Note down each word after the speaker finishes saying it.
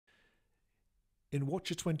In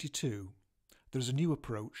Wotja 22, there is a new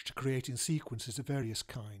approach to creating sequences of various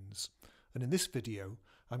kinds, and in this video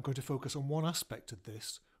I'm going to focus on one aspect of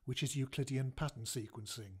this, which is Euclidean pattern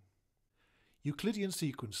sequencing. Euclidean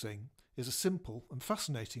sequencing is a simple and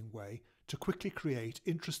fascinating way to quickly create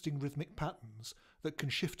interesting rhythmic patterns that can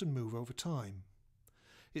shift and move over time.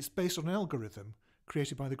 It's based on an algorithm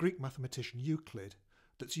created by the Greek mathematician Euclid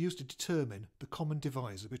that's used to determine the common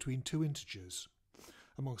divisor between two integers.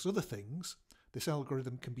 Amongst other things, this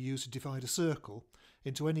algorithm can be used to divide a circle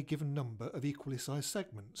into any given number of equally sized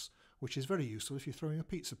segments, which is very useful if you're throwing a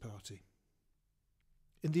pizza party.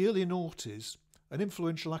 In the early noughties, an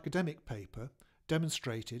influential academic paper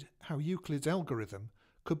demonstrated how Euclid's algorithm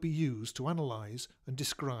could be used to analyse and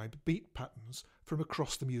describe beat patterns from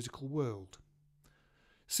across the musical world.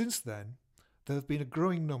 Since then, there have been a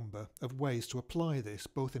growing number of ways to apply this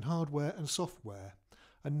both in hardware and software,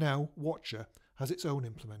 and now Wotja has its own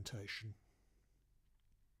implementation.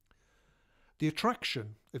 The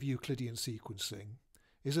attraction of Euclidean sequencing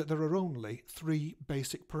is that there are only three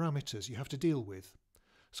basic parameters you have to deal with,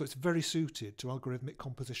 so it's very suited to algorithmic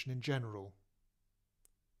composition in general.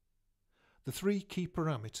 The three key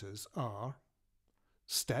parameters are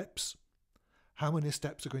steps, how many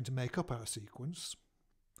steps are going to make up our sequence,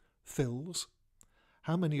 fills,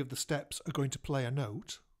 how many of the steps are going to play a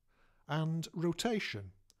note, and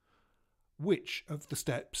rotation, which of the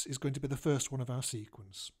steps is going to be the first one of our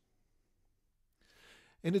sequence.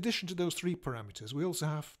 In addition to those three parameters, we also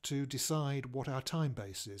have to decide what our time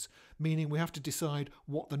base is, meaning we have to decide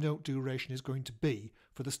what the note duration is going to be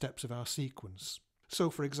for the steps of our sequence.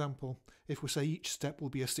 So, for example, if we say each step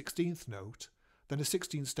will be a 16th note, then a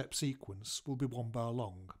 16-step sequence will be 1 bar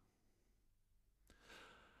long.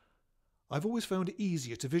 I've always found it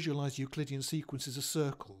easier to visualise Euclidean sequences as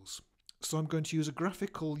circles, so I'm going to use a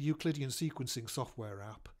graphical Euclidean sequencing software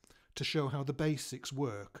app to show how the basics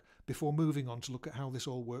work before moving on to look at how this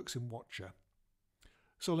all works in Wotja.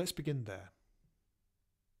 So let's begin there.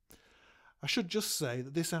 I should just say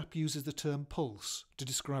that this app uses the term pulse to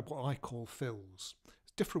describe what I call fills.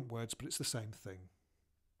 It's different words, but it's the same thing.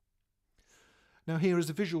 Now here is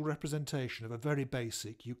a visual representation of a very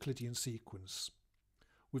basic Euclidean sequence.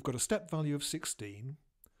 We've got a step value of 16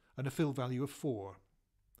 and a fill value of 4.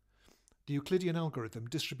 The Euclidean algorithm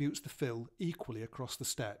distributes the fill equally across the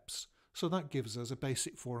steps, so that gives us a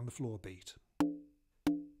basic 4 on the floor beat.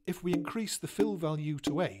 If we increase the fill value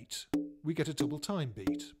to 8, we get a double time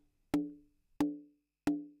beat.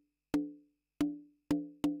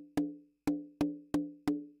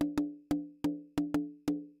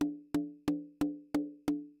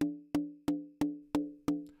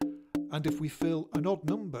 And if we fill an odd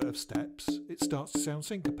number of steps, it starts to sound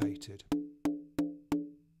syncopated.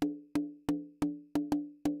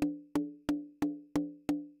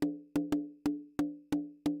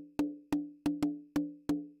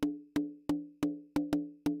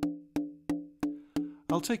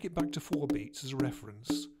 I'll take it back to 4 beats as a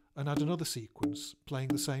reference and add another sequence playing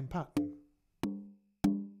the same pattern.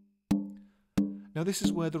 Now this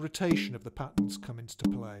is where the rotation of the patterns come into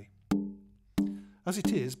play. As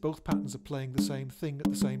it is, both patterns are playing the same thing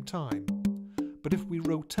at the same time, but if we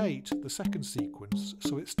rotate the second sequence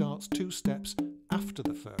so it starts 2 steps after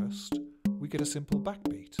the first, we get a simple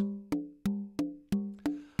backbeat.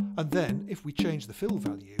 And then, if we change the fill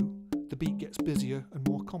value, the beat gets busier and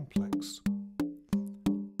more complex.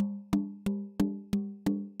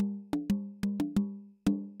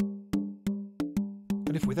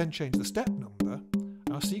 And if we then change the step number,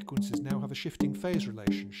 our sequences now have a shifting phase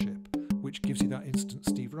relationship, which gives you that instant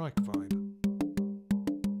Steve Reich vibe.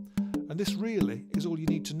 And this really is all you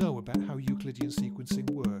need to know about how Euclidean sequencing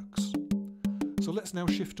works. So let's now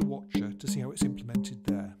shift to Wotja to see how it's implemented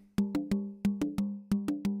there.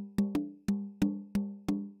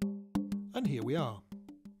 And here we are.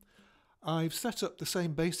 I've set up the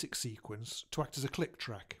same basic sequence to act as a click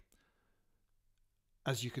track.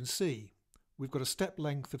 As you can see, we've got a step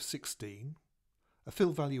length of 16, a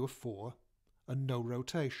fill value of 4, and no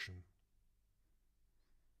rotation.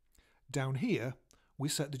 Down here, we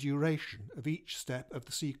set the duration of each step of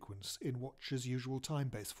the sequence in Wotja's usual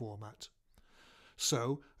time-based format.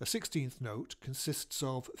 So, a 16th note consists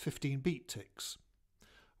of 15 beat ticks.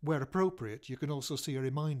 Where appropriate, you can also see a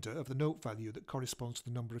reminder of the note value that corresponds to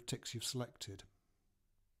the number of ticks you've selected.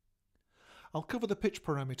 I'll cover the pitch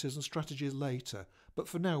parameters and strategies later, but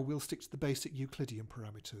for now we'll stick to the basic Euclidean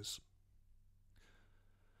parameters.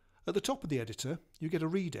 At the top of the editor, you get a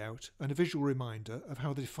readout and a visual reminder of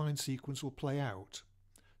how the defined sequence will play out.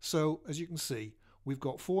 So, as you can see, we've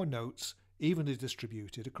got 4 notes evenly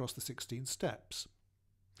distributed across the 16 steps.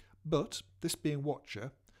 But, this being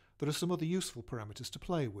Wotja, there are some other useful parameters to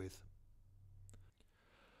play with.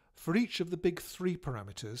 For each of the big 3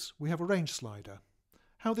 parameters, we have a range slider.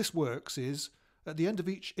 How this works is, at the end of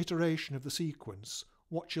each iteration of the sequence,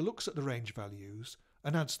 Wotja looks at the range values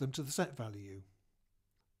and adds them to the set value.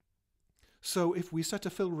 So if we set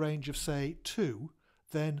a fill range of, say, 2,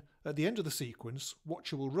 then at the end of the sequence,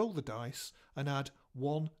 Wotja will roll the dice and add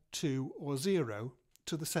 1, 2 or 0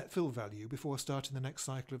 to the set fill value before starting the next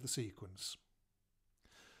cycle of the sequence.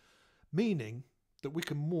 Meaning that we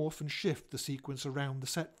can morph and shift the sequence around the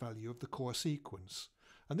set value of the core sequence.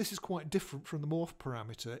 And this is quite different from the morph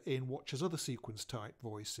parameter in Wotja's other sequence type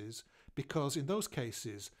voices, because in those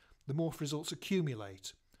cases the morph results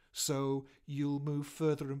accumulate, so you'll move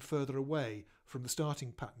further and further away from the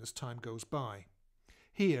starting pattern as time goes by.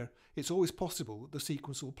 Here, it's always possible that the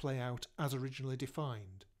sequence will play out as originally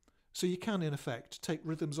defined, so you can in effect take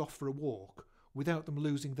rhythms off for a walk without them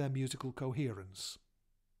losing their musical coherence.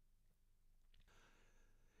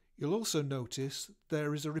 You'll also notice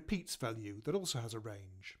there is a repeats value that also has a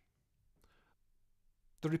range.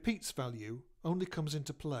 The repeats value only comes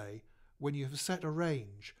into play when you have set a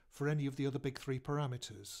range for any of the other big 3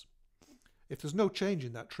 parameters. If there's no change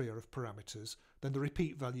in that trio of parameters, then the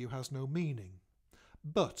repeat value has no meaning.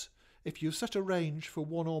 But if you've set a range for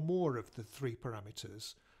one or more of the 3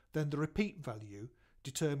 parameters, then the repeat value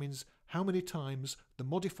determines how many times the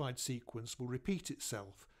modified sequence will repeat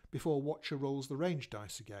itself before Wotja rolls the range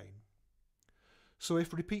dice again. So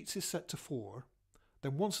if repeats is set to 4,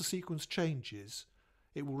 then once the sequence changes,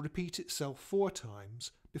 it will repeat itself 4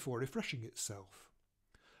 times before refreshing itself.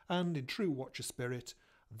 And in true Wotja spirit,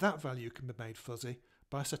 that value can be made fuzzy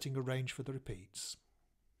by setting a range for the repeats.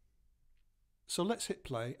 So let's hit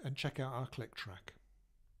play and check out our click track.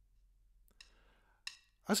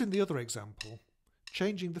 As in the other example,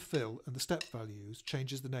 changing the fill and the step values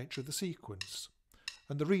changes the nature of the sequence,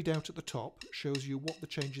 and the readout at the top shows you what the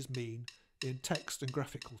changes mean in text and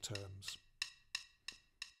graphical terms.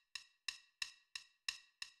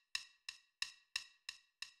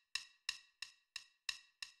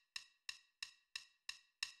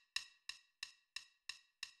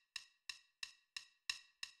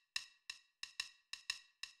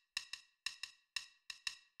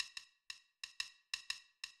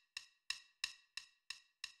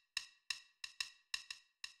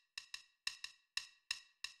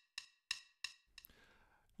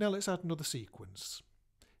 Now let's add another sequence.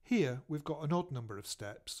 Here we've got an odd number of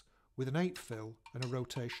steps with an 8 fill and a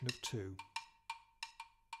rotation of 2.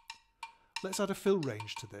 Let's add a fill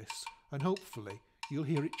range to this, and hopefully you'll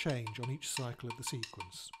hear it change on each cycle of the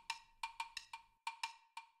sequence.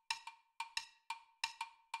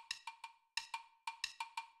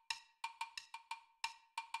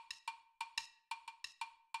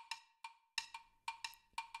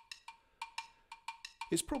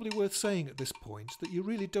 It's probably worth saying at this point that you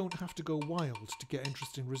really don't have to go wild to get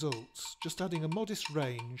interesting results. Just adding a modest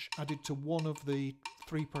range added to one of the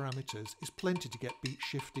 3 parameters is plenty to get beats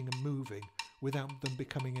shifting and moving without them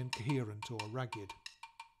becoming incoherent or ragged.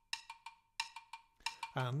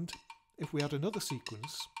 And if we add another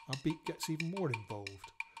sequence, our beat gets even more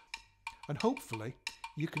involved. And hopefully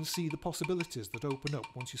you can see the possibilities that open up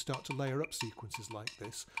once you start to layer up sequences like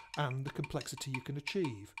this, and the complexity you can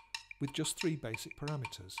achieve with just 3 basic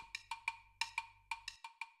parameters.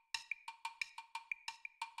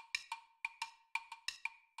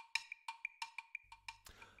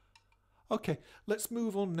 Okay, let's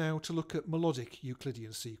move on now to look at melodic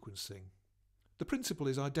Euclidean sequencing. The principle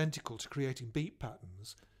is identical to creating beat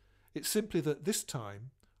patterns. It's simply that this time,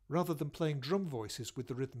 rather than playing drum voices with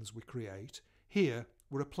the rhythms we create, here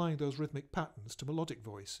we're applying those rhythmic patterns to melodic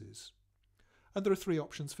voices. And there are 3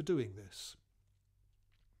 options for doing this.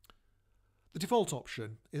 The default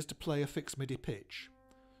option is to play a fixed MIDI pitch.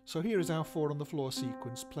 So here is our 4 on the floor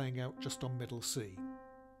sequence playing out just on middle C.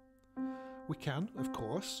 We can, of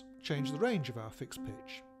course, change the range of our fixed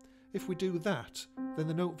pitch. If we do that, then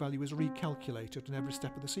the note value is recalculated in every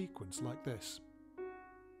step of the sequence, like this.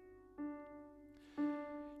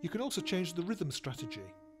 You can also change the rhythm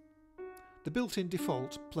strategy. The built-in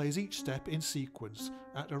default plays each step in sequence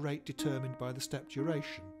at a rate determined by the step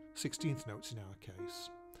duration, 16th notes in our case.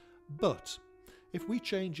 But if we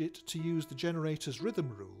change it to use the generator's rhythm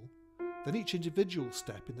rule, then each individual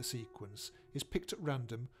step in the sequence is picked at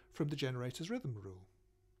random from the generator's rhythm rule.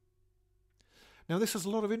 Now this has a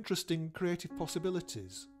lot of interesting creative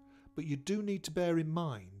possibilities, but you do need to bear in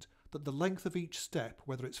mind that the length of each step,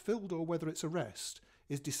 whether it's filled or whether it's a rest,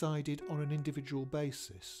 is decided on an individual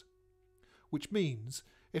basis. Which means,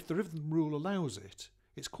 if the rhythm rule allows it,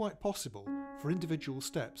 it's quite possible for individual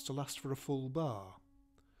steps to last for a full bar.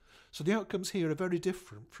 So the outcomes here are very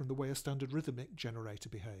different from the way a standard rhythmic generator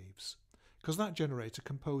behaves, because that generator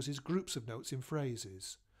composes groups of notes in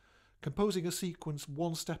phrases. Composing a sequence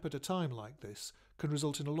one step at a time like this can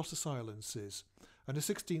result in a lot of silences, and a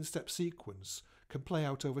 16-step sequence can play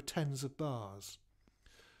out over tens of bars.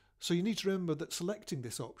 So you need to remember that selecting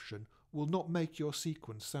this option will not make your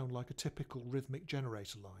sequence sound like a typical rhythmic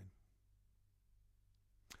generator line.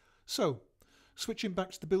 So, switching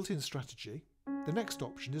back to the built-in strategy, the next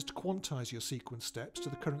option is to quantize your sequence steps to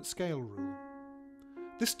the current scale rule.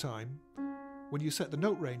 This time, when you set the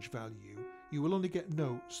note range value, you will only get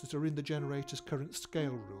notes that are in the generator's current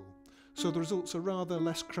scale rule, so the results are rather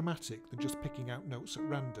less chromatic than just picking out notes at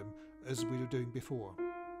random, as we were doing before.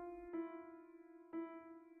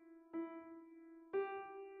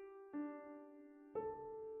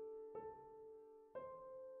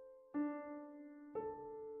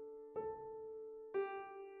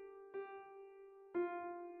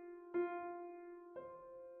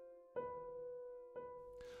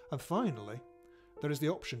 And finally, there is the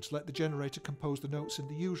option to let the generator compose the notes in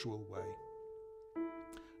the usual way.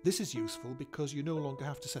 This is useful because you no longer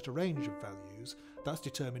have to set a range of values that's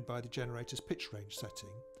determined by the generator's pitch range setting,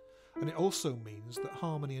 and it also means that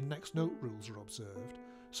harmony and next note rules are observed,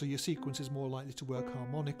 so your sequence is more likely to work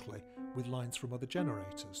harmonically with lines from other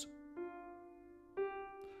generators.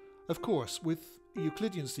 Of course, with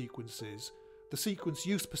Euclidean sequences, the sequence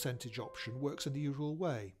use percentage option works in the usual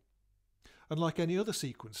way. And like any other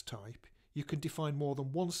sequence type, you can define more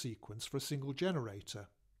than one sequence for a single generator.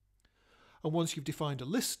 And once you've defined a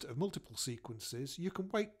list of multiple sequences, you can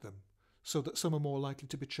weight them, so that some are more likely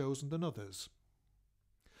to be chosen than others.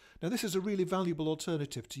 Now this is a really valuable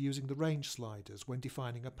alternative to using the range sliders when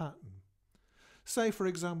defining a pattern. Say, for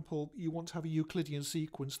example, you want to have a Euclidean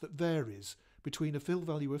sequence that varies between a fill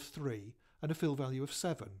value of 3 and a fill value of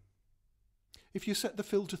 7. If you set the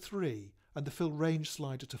fill to 3 and the fill range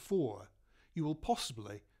slider to 4, you will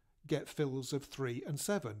possibly get fills of 3 and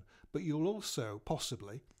 7, but you'll also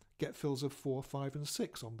possibly get fills of 4, 5 and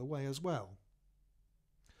 6 on the way as well.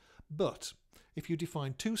 But if you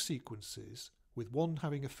define two sequences, with one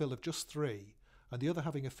having a fill of just 3 and the other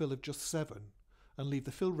having a fill of just 7, and leave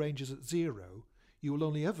the fill ranges at 0, you will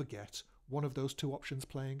only ever get one of those two options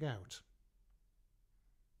playing out.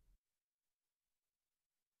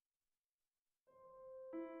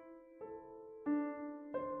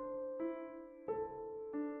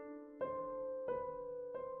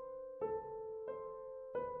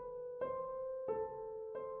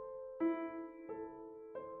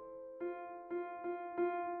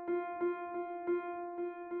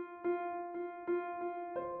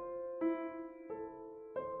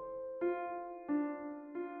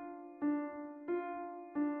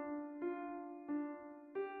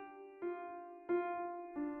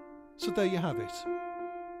 So there you have it,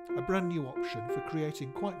 a brand new option for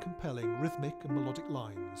creating quite compelling rhythmic and melodic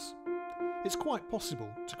lines. It's quite possible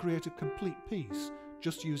to create a complete piece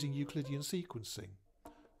just using Euclidean sequencing.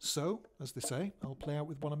 So, as they say, I'll play out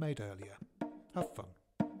with one I made earlier. Have fun.